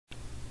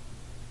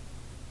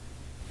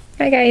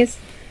Hi guys.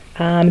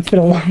 It's been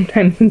a long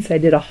time since I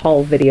did a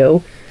haul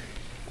video.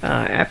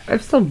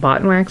 I've still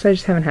bought wax, I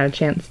just haven't had a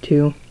chance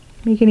to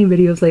make any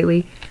videos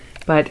lately.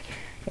 But I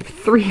have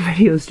 3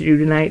 videos to do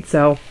tonight,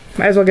 so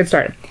might as well get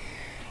started.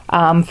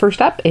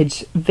 First up,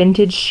 it's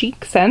Vintage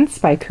Chic Scents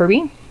by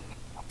Kirby.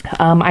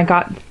 I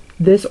got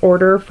this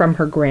order from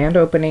her grand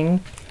opening.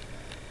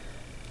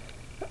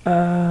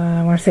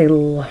 I want to say,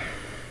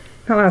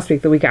 not last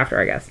week, the week after,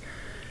 I guess.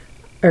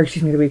 Or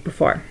excuse me, the week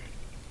before.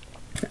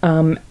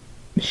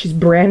 She's a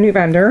brand new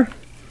vendor.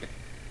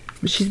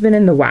 She's been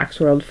in the wax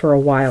world for a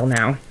while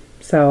now.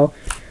 So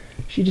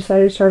she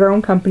decided to start her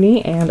own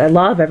company, and I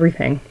love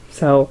everything.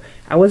 So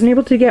I wasn't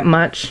able to get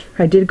much.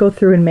 I did go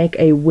through and make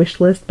a wish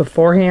list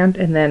beforehand,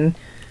 and then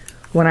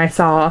when my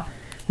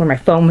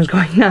phone was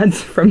going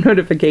nuts from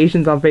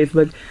notifications on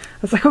Facebook, I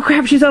was like, oh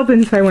crap, she's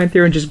open. So I went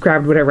through and just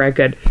grabbed whatever I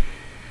could.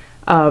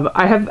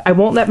 I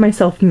won't let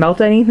myself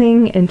melt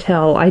anything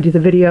until I do the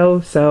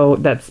video, so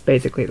that's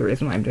basically the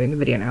reason why I'm doing the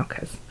video now,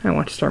 because I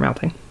want to start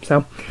melting.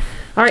 So,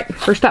 alright,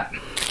 first up,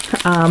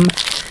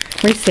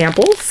 my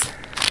samples.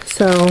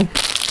 So, I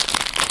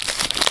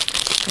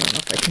don't know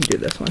if I can do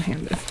this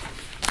one-handed.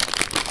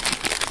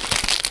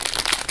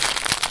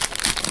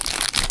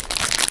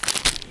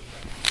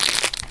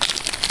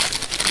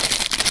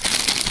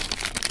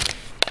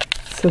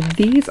 So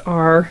these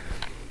are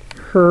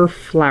her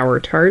flower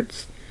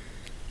tarts.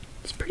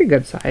 It's pretty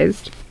good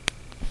sized.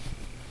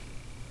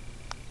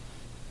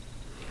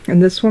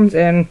 And this one's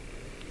in,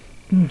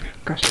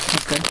 gosh, it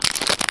smells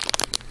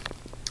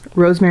good.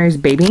 Rosemary's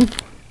Baby.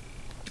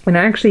 And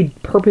I actually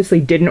purposely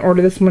didn't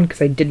order this one because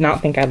I did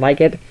not think I'd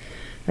like it.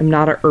 I'm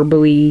not a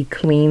herbally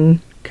clean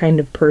kind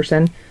of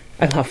person.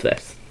 I love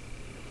this.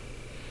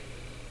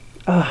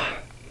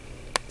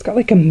 It's got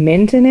like a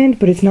mint in it,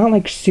 but it's not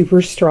like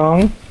super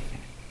strong.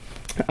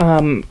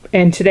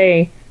 And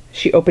today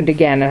she opened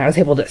again and I was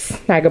able to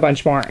snag a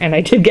bunch more, and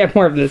I did get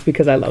more of this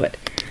because I love it.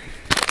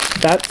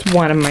 That's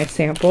one of my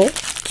samples.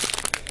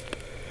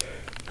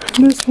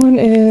 This one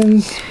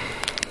is,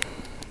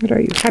 what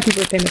are you? Happy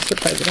Birthday, Mr.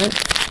 President.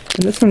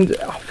 And this one's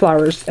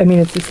flowers. I mean,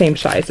 it's the same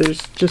size.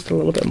 There's just a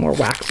little bit more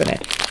wax in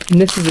it.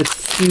 And this is a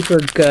super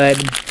good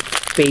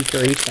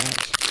bakery scent.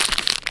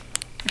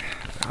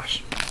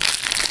 Gosh.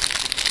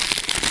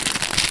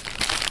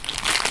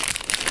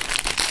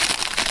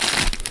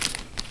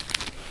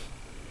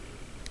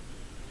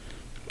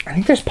 I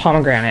think there's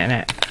pomegranate in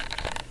it.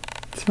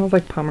 It smells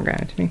like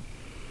pomegranate to me.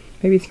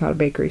 Maybe it's not a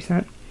bakery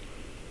scent.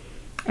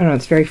 I don't know,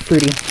 it's very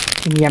fruity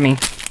and yummy.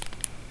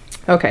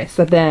 Okay,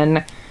 so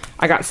then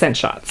I got scent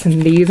shots,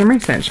 and these are my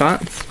scent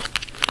shots.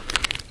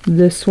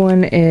 This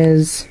one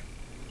is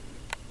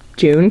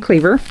June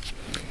Cleaver.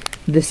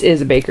 This is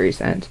a bakery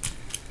scent.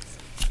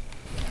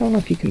 I don't know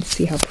if you can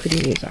see how pretty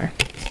these are.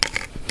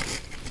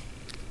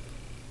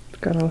 It's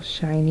got all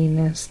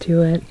shininess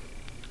to it.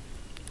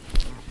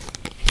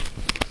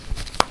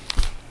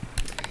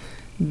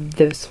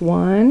 This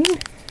one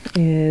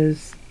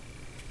is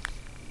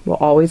Will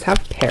Always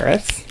Have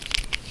Paris.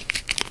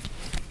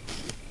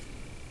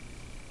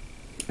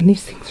 And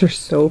these things are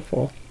so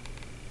full.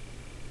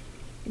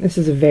 This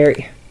is a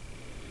very,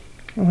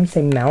 I want to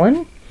say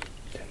melon?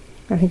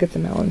 I think it's a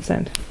melon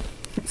scent.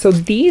 So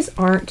these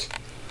aren't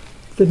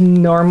the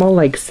normal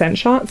like scent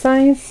shot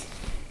size.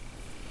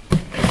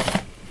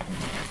 I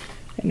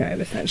know I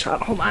have a scent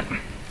shot, hold on.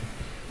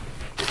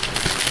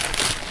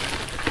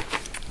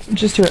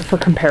 Just do it for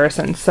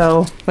comparison.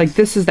 So like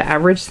this is the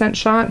average scent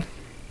shot.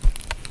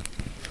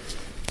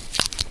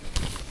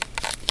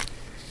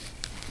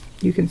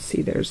 You can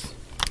see there's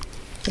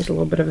a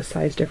little bit of a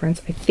size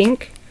difference. I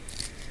think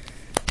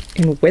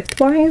in width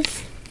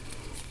wise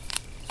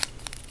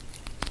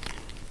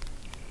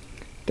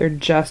they're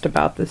just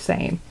about the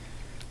same.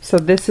 So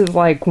this is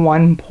like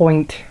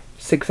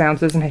 1.6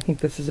 ounces and I think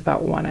this is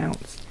about 1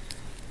 ounce.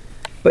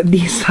 But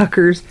these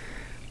suckers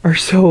are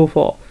so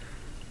full.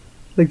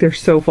 Like they're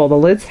so full. The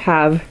lids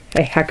have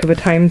a heck of a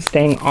time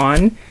staying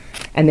on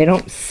and they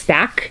don't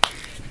stack,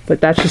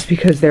 but that's just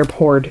because they're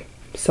poured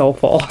so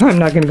full. I'm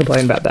not going to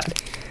complain about that.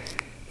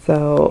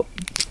 So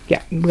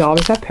yeah, We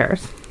Always Have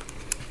Paris.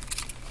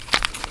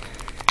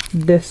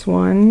 This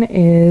one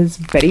is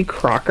Betty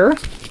Crocker.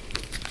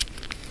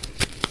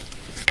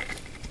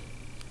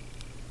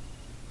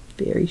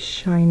 Very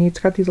shiny. It's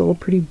got these little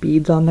pretty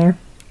beads on there.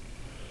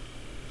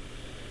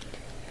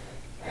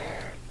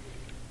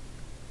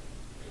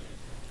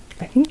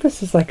 I think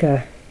this is like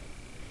a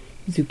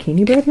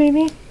zucchini bread,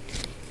 maybe?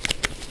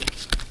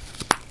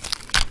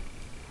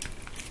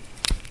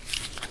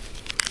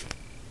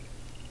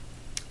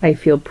 I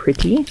Feel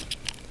Pretty.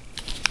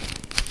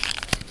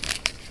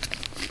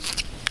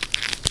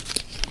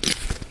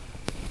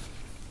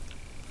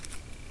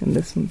 And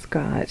this one's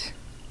got,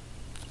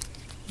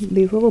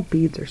 these little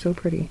beads are so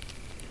pretty.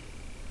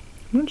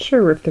 I'm not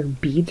sure if they're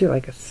beads or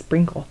like a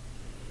sprinkle.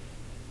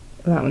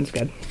 Oh, that one's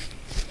good.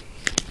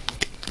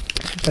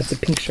 That's a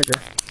pink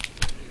sugar.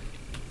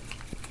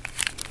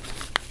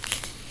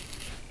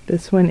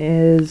 This one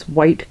is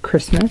White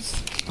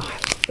Christmas. Oh, I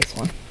love this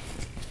one.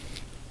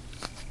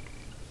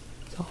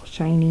 It's all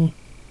shiny.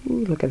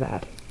 Ooh, look at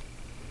that.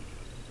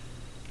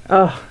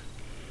 Oh,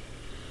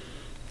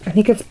 I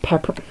think it's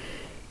peppermint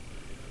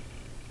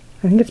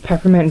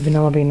and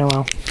vanilla bean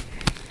Noel.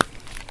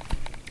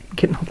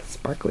 Getting all the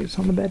sparklers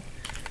on the bed.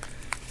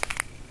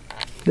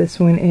 This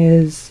one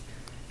is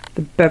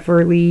the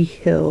Beverly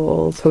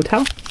Hills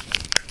Hotel.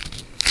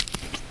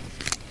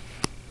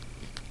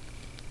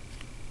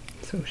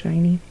 So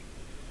shiny.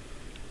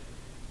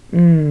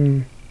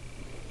 I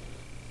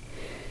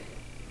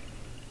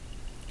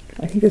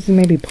think this is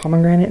maybe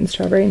pomegranate and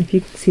strawberry, and if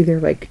you can see, they're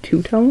like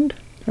two-toned.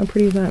 How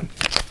pretty is that?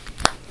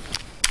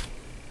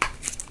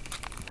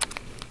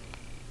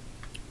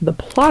 The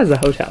Plaza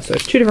Hotel, so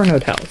it's two different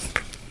hotels.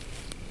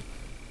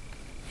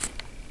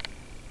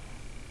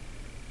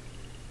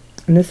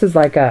 And this is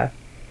like a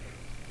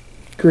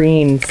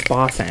green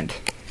spa scent.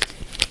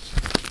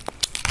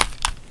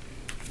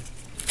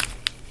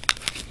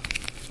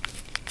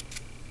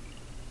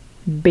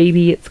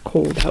 Baby, It's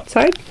Cold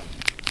Outside.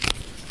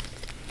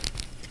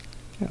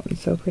 That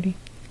one's so pretty.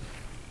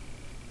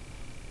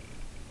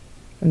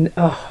 And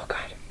oh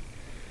god,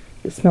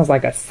 this smells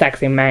like a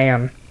sexy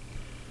man.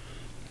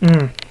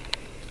 I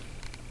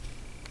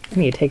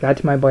need to take that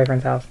to my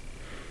boyfriend's house.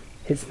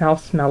 His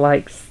house smells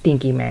like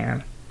stinky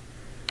man.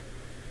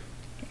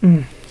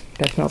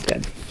 That smells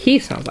good. He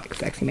smells like a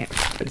sexy man,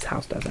 but his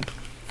house doesn't.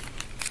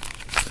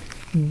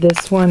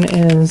 This one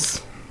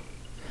is,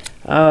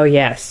 oh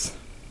yes.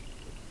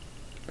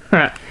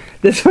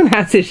 This one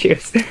has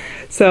issues.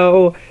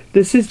 So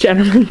this is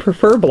Gentlemen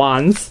Prefer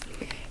Blondes,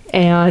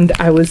 and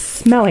I was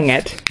smelling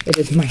it. It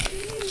is my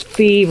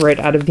favorite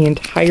out of the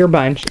entire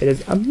bunch. It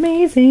is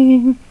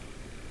amazing.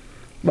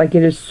 Like,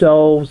 it is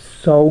so,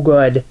 so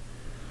good.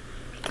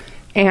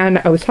 And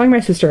I was telling my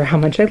sister how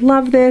much I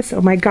love this.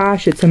 Oh my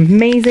gosh, it's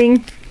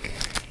amazing.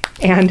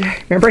 And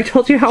remember I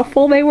told you how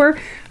full they were?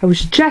 I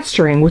was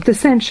gesturing with the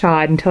scent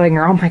shot and telling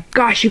her, oh my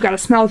gosh, you gotta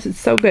smell this, it's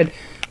so good.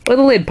 Well,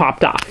 the lid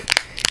popped off.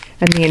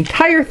 And the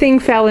entire thing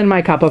fell in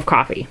my cup of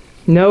coffee.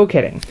 No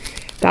kidding.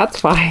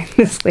 That's why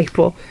this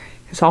label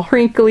is all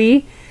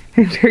wrinkly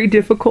and very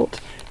difficult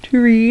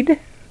to read.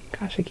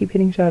 Gosh, I keep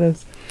hitting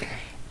shadows.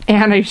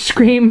 And I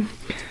scream,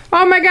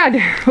 oh my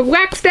god,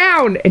 wax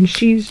down! And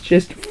she's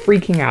just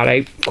freaking out. I,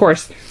 of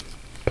course,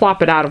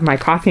 plop it out of my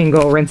coffee and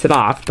go rinse it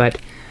off, but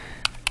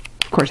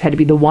of course it had to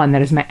be the one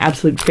that is my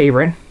absolute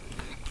favorite.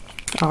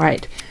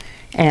 Alright,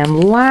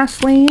 and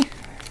lastly,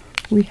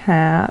 we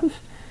have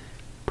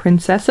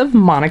Princess of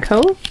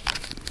Monaco.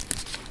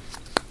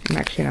 I'm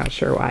actually not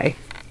sure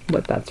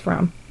what that's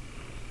from.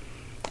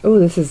 Oh,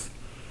 this is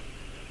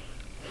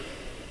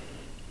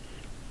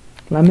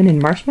lemon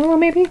and marshmallow,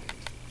 maybe?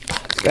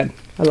 Oh, it's good.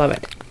 I love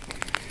it.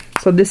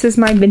 So this is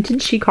my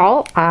vintage chic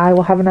haul. I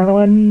will have another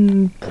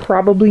one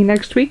probably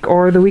next week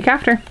or the week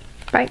after.